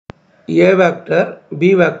A vector,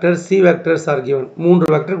 B vector, C vectors are given.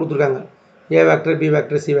 3 vector கொடுத்திருக்காங்க. A vector, B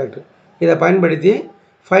vector, C vector. இதை பயன்படுத்தி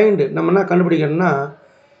find நம்ம என்ன கண்டுபிடிக்கணும்னா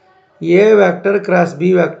A vector cross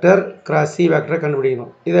B vector cross C vector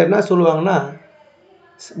கண்டுபிடிக்கணும். இதை என்ன சொல்லுவாங்கன்னா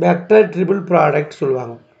வெக்டர் ட்ரிபிள் ப்ராடக்ட்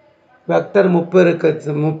சொல்லுவாங்க. வெக்டர்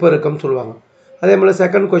முப்பெருக்கம் சொல்லுவாங்க. அதே மாதிரி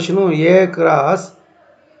second கொஸ்டினும் A cross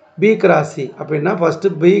B cross C அப்படின்னா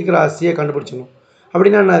ஃபஸ்ட்டு B கிராஸ் சியை கண்டுபிடிச்சிடணும்.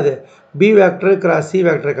 அப்படின்னா என்னது B வெக்டர் கிராஸ் C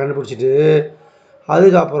வெக்டரை கண்டுபிடிச்சிட்டு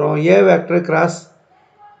அதுக்கப்புறம் A vector cross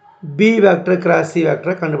B vector cross C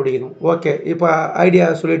வெக்டரை கண்டுபிடிக்கணும். ஓகே, இப்போ ஐடியா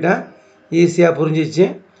சொல்லிட்டேன், ஈஸியாக புரிஞ்சிச்சு.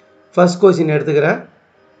 ஃபஸ்ட் கொஸ்டின் எடுத்துக்கிறேன்.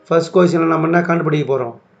 ஃபஸ்ட் கொஸ்டினில் நம்ம என்ன கண்டுபிடிக்க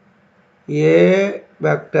போகிறோம்? A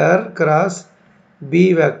vector cross B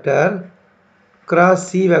vector cross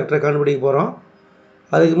C வெக்டரை கண்டுபிடிக்க போகிறோம்.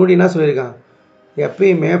 அதுக்கு முன்னாடி என்ன சொல்லியிருக்கான்,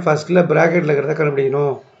 எப்பயுமே ஃபஸ்ட்டில் ப்ராக்கெட்டில் இருக்கிறத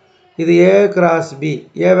கண்டுபிடிக்கணும். இது A cross B,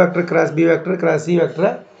 A vector cross B vector cross C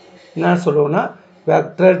வெக்டரை என்ன சொல்லுவோம்னா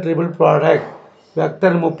வெக்டர் ட்ரிபிள் ப்ராடக்ட்,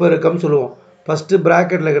 வெக்டர் முப்பெருக்கம் சொல்லுவோம். ஃபஸ்ட்டு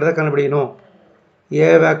ப்ராக்கெட்டில் இருக்கிறத கண்டுபிடிக்கணும்.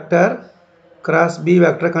 A வெக்டர் கிராஸ் B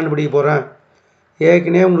வெக்டரை கண்டுபிடிக்க போகிறேன்.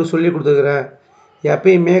 ஏற்கனவே உங்களுக்கு சொல்லி கொடுத்துருக்குறேன்,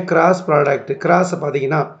 எப்பயுமே கிராஸ் ப்ராடக்ட், கிராஸை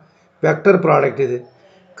பார்த்தீங்கன்னா வெக்டர் ப்ராடக்ட், இது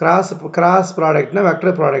கிராஸ் ப்ராடக்ட்னா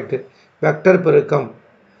வெக்டர் ப்ராடக்ட், வெக்டர் பெருக்கம்.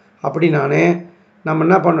 அப்படி நானே நம்ம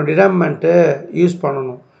என்ன பண்ணணும், டிடர்மினன்ட்டு யூஸ்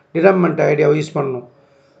பண்ணணும், டிடர்மினன்ட் ஐடியாவை யூஸ் பண்ணணும்.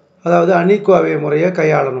 அதாவது அணிக்கோவை முறையை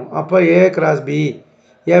கையாளணும். அப்போ A cross B,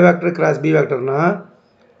 A vector cross B வெக்டர்னா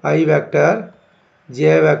I vector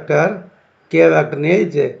J vector K வெக்டர்னே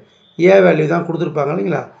A value தான் கொடுத்துருப்பாங்க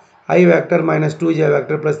இல்லைங்களா. I vector minus 2J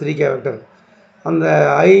vector plus 3K vector, அந்த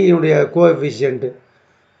ஐனுடைய கோஎஃபிஷியன்ட்டு,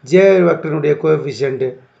 J வெக்டருடைய கோஎஃபிஷியன்ட்டு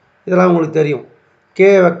இதெல்லாம் உங்களுக்கு தெரியும். K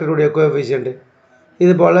வெக்டருடைய coefficient.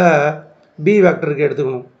 இது போல் B வெக்டருக்கு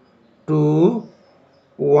எடுத்துக்கணும் 2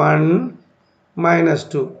 1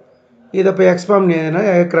 -2. இதை இப்போ எக்ஸ்பாண்ட் பண்ணியதுன்னா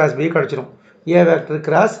A கிராஸ் B கிடச்சிரும். A vector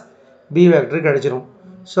cross B vector கிடச்சிரும்.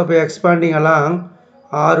 ஸோ இப்போ எக்ஸ்பாண்டிங் எல்லாம்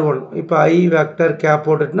R1, இப்போ I vector gap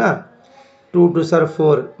போட்டுட்டுனா 2 2 sir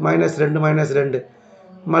 4 -2 -2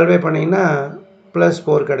 multiply பண்ணிங்கன்னா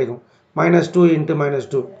 +4 கிடைக்கும். -2 ×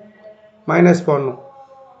 -2 மைனஸ் பண்ணணும்.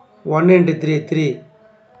 1 × 3 3,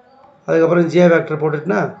 அதுக்கப்புறம் J வெக்டர்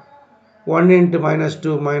போட்டுட்டுனா 1 ×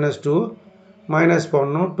 -2 -2 மைனஸ்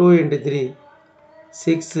பண்ணணும். 2 × 3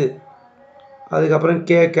 6, அதுக்கப்புறம்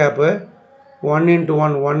K கேப்பு 1 ×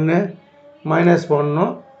 1 1 மைனஸ்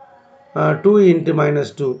பண்ணணும். 2 ×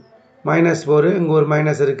 -2 -4, இங்கே ஒரு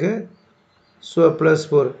மைனஸ் இருக்குது, ஸோ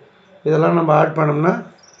 +4. இதெல்லாம் நம்ம ஆட் பண்ணோம்னா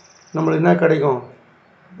நம்மளுக்கு என்ன கிடைக்கும்,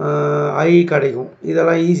 I கிடைக்கும்.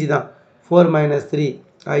 இதெல்லாம் ஈஸி தான். 4 - 3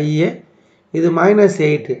 I. இது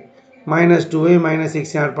 -8, -2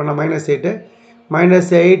 -6 ஆட் பண்ணால் -8,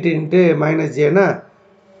 -8 × -Jனா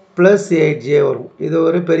 +8J வரும். இது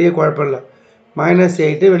ஒரு பெரிய குழப்பம் இல்லை.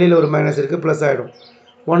 -8 வெளியில் ஒரு மைனஸ் இருக்குது, ப்ளஸ் ஆகிடும்.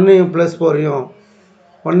 1 +4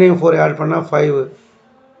 1 4 ஆட் பண்ணால் 5,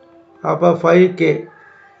 அப்போ 5K.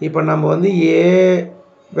 இப்போ நம்ம வந்து A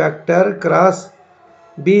vector cross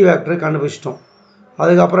B vector கண்டுபிடிச்சிட்டோம்.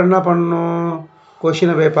 அதுக்கப்புறம் என்ன பண்ணணும்,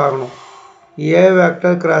 கொஷினை போய் பார்க்கணும். A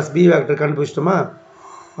vector cross B vector கண்டுபிடிச்சிட்டோமா,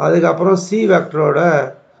 அதுக்கப்புறம் C வெக்டரோட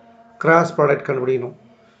கிராஸ் ப்ராடக்ட் கண்டுபிடிக்கணும்.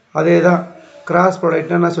 அதே தான் கிராஸ்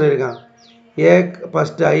ப்ராடக்ட்னா என்ன சொல்லியிருக்கான், A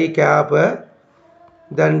first I gap,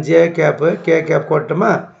 then J gap K gap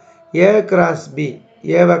போட்டோமா, A cross B,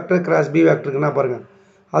 A vector cross B வெக்டருக்குன்னா பாருங்கள்,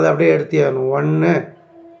 அதை அப்படியே எடுத்துடணும். 1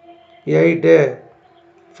 8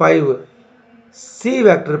 5. C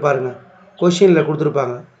வெக்டர் பாருங்கள் கொஷினில்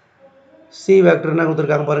கொடுத்துருப்பாங்க. C வெக்டர் என்ன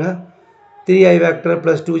கொடுத்துருக்காங்க பாருங்கள், 3I vector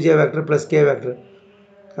plus 2J vector plus K vector.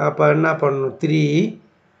 அப்போ என்ன பண்ணணும், 3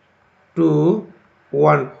 2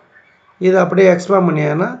 1. இதை அப்படியே எக்ஸ்பாண்ட்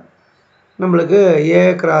பண்ணியானா நம்மளுக்கு A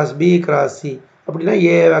cross B cross C, அப்படின்னா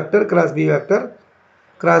A vector cross B vector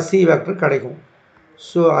cross C vector கிடைக்கும்.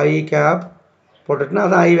 ஸோ I கேப் போட்டுட்டுனா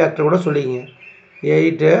அதான் I வெக்டர் கூட சொல்லிங்க.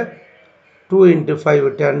 8 2 × 5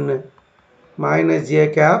 10 -J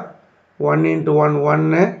கேப் 1 × 1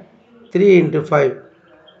 1 3 × 5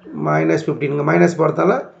 -15. இங்கே மைனஸ்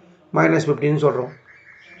போகிறதால -15 சொல்கிறோம்.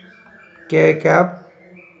 K கேப்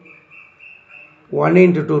 1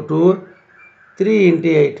 × 2 2 3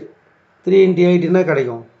 × 8 3 × 8 என்ன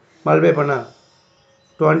கிடைக்கும், மல்டிப்ளை பண்ணால்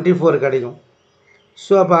 24 கிடைக்கும்.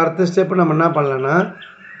 ஸோ அப்போ அடுத்த ஸ்டெப்பு நம்ம என்ன பண்ணலான்னா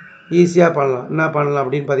ஈஸியாக பண்ணலாம். என்ன பண்ணலாம்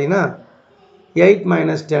அப்படின்னு பார்த்தீங்கன்னா 8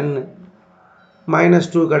 - 10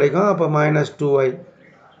 -2 கிடைக்கும். அப்போ -2I.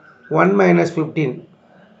 1 - 15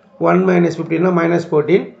 1 - 15னா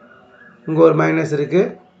 -14, இங்கே ஒரு மைனஸ்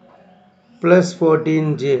இருக்குது,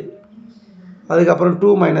 +14J. அதுக்கப்புறம்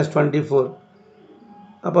 2 - 24,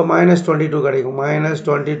 அப்போ -22 கிடைக்கும்.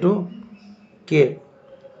 -22K.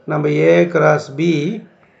 நம்ம A cross B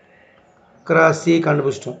cross C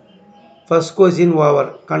கண்டுபிடிச்சிட்டோம். ஃபர்ஸ்ட் கொஸ்டின் ஓவர்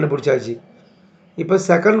கண்டுபிடிச்சாச்சு. இப்போ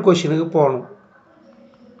செகண்ட் கொஸ்டினுக்கு போகணும்.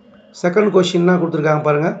 செகண்ட் கொஸ்டின்னா கொடுத்துருக்காங்க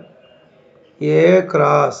பாருங்கள், ஏ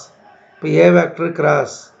கிராஸ். இப்போ ஏ வெக்டர்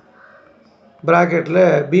கிராஸ் ப்ராக்கெட்டில்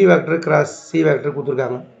B vector cross C vector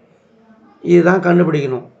கொடுத்துருக்காங்க. இதுதான்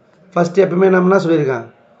கண்டுபிடிக்கணும். ஃபஸ்ட்டு எப்பவுமே நம்ம என்ன சொல்லியிருக்கேன்,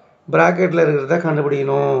 ப்ராக்கெட்டில் இருக்கிறத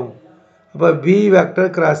கண்டுபிடிக்கணும். அப்போ B vector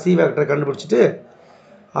cross C vector கண்டுபிடிச்சிட்டு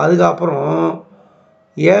அதுக்கப்புறம்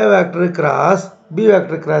ஏ vector cross B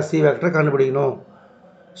vector cross C vector கண்டுபிடிக்கணும்.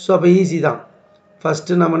 ஸோ அப்போ ஈஸி தான்.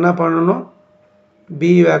 ஃபஸ்ட்டு நம்ம என்ன பண்ணணும்,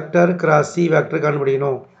 B vector cross C vector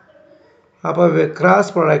கண்டுபிடிக்கணும். அப்போ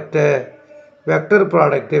கிராஸ் ப்ராடக்ட்டு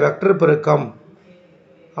வெக்டர் பெருக்கம்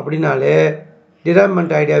அப்படின்னாலே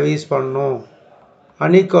டிடர்மினன்ட் ஐடியாவை யூஸ் பண்ணணும்.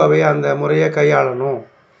 அணிக்கோவை அந்த முறையை கையாளணும்.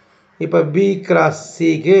 இப்போ பி கிராஸ்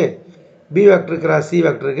சிக்கு பி வெக்டர் கிராஸ் சி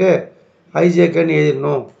வெக்டருக்கு ஐஜேக்குன்னு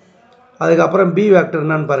எழுதிடணும். அதுக்கப்புறம் பி வெக்டர்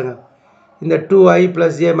என்னன்னு பாருங்கள், இந்த 2i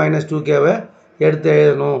 + j - 2kவை எடுத்து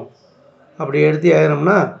எழுதணும். அப்படி எடுத்து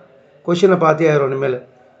எழுதணும்னா கொஷினை பார்த்து எழுதுறோம். இனிமேல்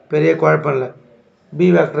பெரிய குழப்பம் இல்லை. பி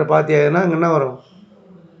வெக்டரை பார்த்து எழுதுனா அங்கே என்ன வரும்,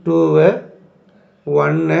 2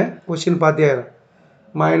 1 கொஷின் பார்த்து எழுதுறோம்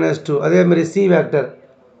 -2. அதேமாதிரி சி வெக்டர்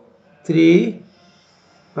 3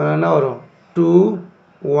 என்ன வரும் 2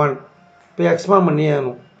 1. இப்போ எக்ஸ்பாண்ட் பண்ணி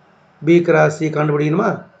எழுதணும். பி கிராஸ் சி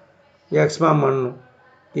கண்டுபிடிக்கணுமா, எக்ஸ்பாண்ட் பண்ணணும்.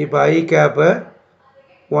 இப்போ ஐ கேப்பை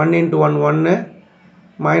 1 × 1 1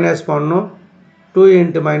 மைனஸ் பண்ணணும். 2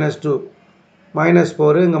 × -2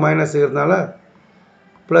 -4, இங்கே மைனஸ் இருக்கிறதுனால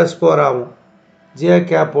 +4 ஆகும். J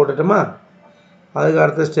cap போட்டுட்டோமா. அதுக்கு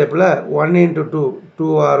அடுத்த ஸ்டெப்பில் 1 × 2 2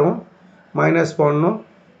 வரும், மைனஸ் பண்ணணும்.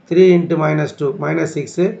 3 × -2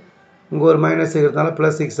 -6, இங்கே ஒரு மைனஸ் இருக்கிறதுனால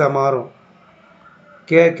 +6 மாறும்.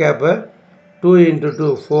 கே கேப்பை 2 × 2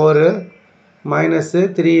 4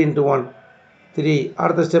 -3 × 1 3.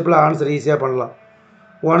 அடுத்த ஸ்டெப்பில் ஆன்சர் ஈஸியாக பண்ணலாம்.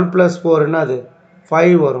 1 + 4 அது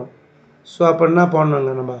 5 வரும். ஸோ அப்போ என்ன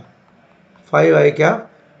பண்ணணுங்க, நம்ம 5 ஐ கேப்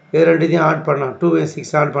இது ரெண்டுத்தையும் ஆட் பண்ணால் 2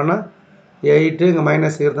 6 ஆட் பண்ணால் 8, இங்கே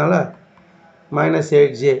மைனஸ் இருக்கிறதுனால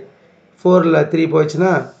 -8j. 4ல் 3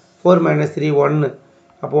 போச்சுன்னா 4 - 3 1.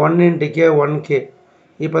 அப்போ 1 × k 1k.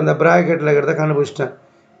 இப்போ இந்த ப்ராக்கெட்டில் இருக்கிறத கண்டுபிடிச்சிட்டேன்.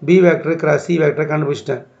 B vector cross C vector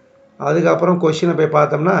கண்டுபிடிச்சிட்டேன். அதுக்கப்புறம் கொஷினை போய்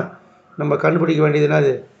பார்த்தோம்னா நம்ம கண்டுபிடிக்க வேண்டியது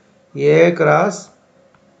என்னது, A cross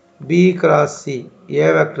B cross C, A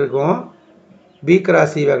வெக்டருக்கும் B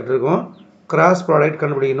cross C வெக்டருக்கும் cross product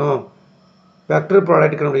கண்டுபிடிக்கணும். வெக்டர்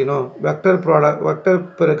ப்ராடக்ட் கண்டுபிடிக்கணும். வெக்டர்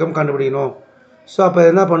பெருக்கம் கண்டுபிடிக்கணும். ஸோ அப்போ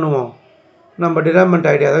என்ன பண்ணுவோம், நம்ம டிடர்மினன்ட்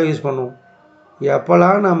ஐடியா தான் யூஸ் பண்ணுவோம்.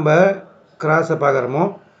 எப்போல்லாம் நம்ம கிராஸை பார்க்குறோமோ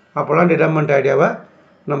அப்போல்லாம் டிடர்மினன்ட் ஐடியாவை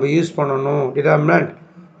நம்ம யூஸ் பண்ணணும். டிடர்மினன்ட்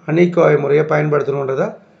அணிக்கோவை முறையை பயன்படுத்தணுன்றதை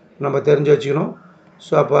நம்ம தெரிஞ்சு வச்சுக்கணும்.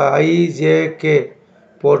 ஸோ அப்போ ஐஜேகே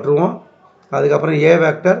போட்டுருவோம். அதுக்கப்புறம் ஏ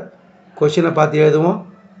வெக்டர் கொஷினை பார்த்து எழுதுவோம்.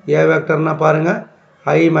 ஏ வெக்டர்னால் பாருங்கள்,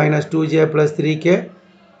 I - 2j + 3k.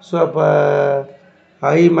 ஸோ அப்போ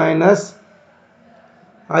I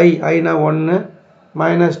ஐனா 1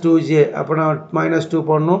 -2j அப்போனா -2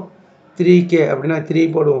 போடணும். 3k அப்படின்னா 3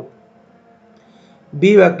 போடுவோம்.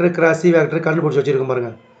 B vector cross C vector கண்டுபிடிச்சி வச்சுருக்கோம்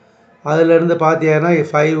பாருங்கள். அதிலேருந்து பார்த்தீங்கன்னா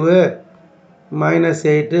 5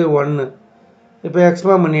 -8 1. இப்போ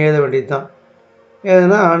எக்ஸ்பாண்ட் பண்ணி எழுத வேண்டியது தான்.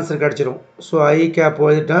 எழுதுனா ஆன்சர் கிடச்சிரும். ஸோ ஐ கேப்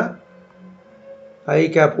எழுதிட்டேன். ஐ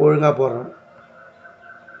கேப் ஒழுங்காக போடுறேன்.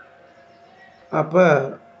 அப்போ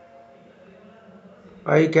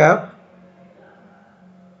ஐ கேப்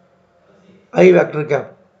ஐ வெக்டர் கேப்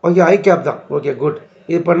ஓகே, ஐ கேப் தான். Okay good.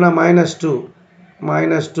 இது பண்ணால் -2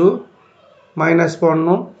 மைனஸ்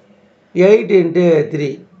பண்ணணும். 8 ×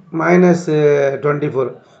 3 -24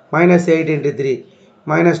 -8 × 3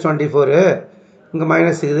 -24. இங்கே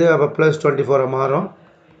மைனஸ் இருக்குது, அப்போ +24 மாறும்.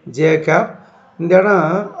 ஜே கேப் இந்த இடம்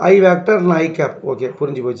ஐ வெக்டர் ஐ கேப். ஓகே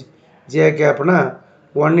புரிஞ்சு போச்சு. ஜே கேப்னா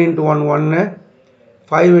 1 × 1 1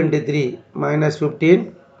 5 × 3 -15.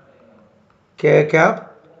 கே கேப்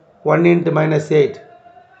 1 × -8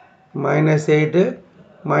 -8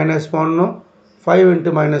 மைனஸ் பண்ணணும். 5 ×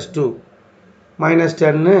 -2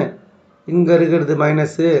 -10. இங்கே இருக்கிறது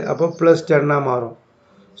மைனஸு, அப்போ +10 மாறும்.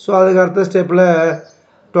 ஸோ அதுக்கு அடுத்த ஸ்டெப்பில்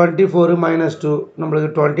 24 -2 நம்மளுக்கு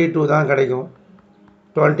 22 தான் கிடைக்கும்.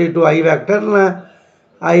 22 ஐ வெக்டர்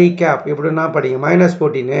ஐ கேப் எப்படின்னா படிங்க.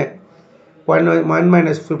 -14 1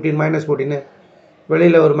 -15 -14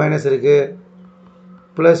 வெளியில் ஒரு மைனஸ் இருக்குது.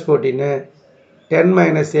 +14 10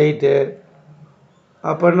 -8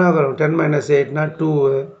 அப்போ என்ன வரும், 10 - 8னா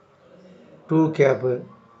 2 கேப்பு.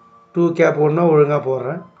 2 கேப் ஒன்றா ஒழுங்காக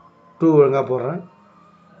போடுறேன். 2 ஒழுங்காக போடுறேன்.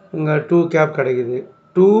 இங்கே 2 கேப் கிடைக்குது.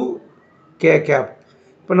 2 கே கேப்.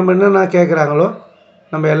 இப்போ நம்ம என்னென்ன கேட்குறாங்களோ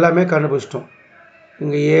நம்ம எல்லாமே கண்டுபிடிச்சிட்டோம்.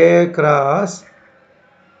 இங்கே A cross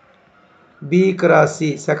B cross C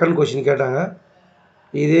second question கேட்டாங்க,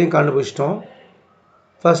 இதையும் கண்டுபிடிச்சிட்டோம்.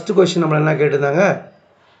 ஃபஸ்ட்டு கொஷின் நம்மளை என்ன கேட்டிருந்தாங்க,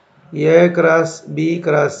 A cross B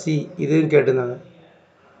cross C இதையும் கேட்டிருந்தாங்க.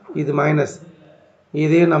 இது மைனஸ்,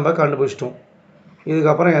 இதையும் நம்ம கண்டுபிடிச்சிட்டோம்.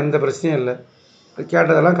 இதுக்கப்புறம் எந்த பிரச்சனையும் இல்லை,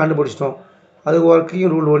 கேட்டதெல்லாம் கண்டுபிடிச்சிட்டோம். அதுக்கு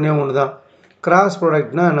ஒர்க்கிங் ரூல் ஒன்று தான். கிராஸ்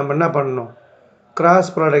ப்ராடக்ட்னால் நம்ம என்ன பண்ணணும்,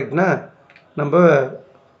 கிராஸ் ப்ராடக்ட்னால் நம்ம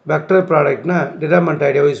வெக்டர் ப்ராடக்ட்னா டிட்டர்மினன்ட்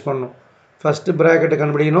ஐடியாவை யூஸ் பண்ணணும். ஃபஸ்ட்டு ப்ராக்கெட்டை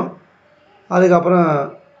கண்டுபிடிக்கணும், அதுக்கப்புறம்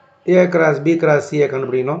ஏ கிராஸ் பி கிராஸ் சியை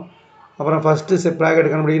கண்டுபிடிக்கணும். அப்புறம் ஃபஸ்ட்டு ப்ராக்கெட்டை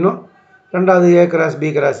கண்டுபிடிக்கணும், ரெண்டாவது ஏ கிராஸ் பி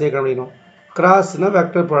கிராஸ் சியை கண்டுபிடிக்கணும். கிராஸ்னால்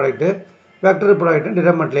vector product, vector product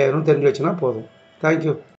determinant லேயர்னு தெரிஞ்சு வச்சுன்னா போதும். தேங்க்யூ.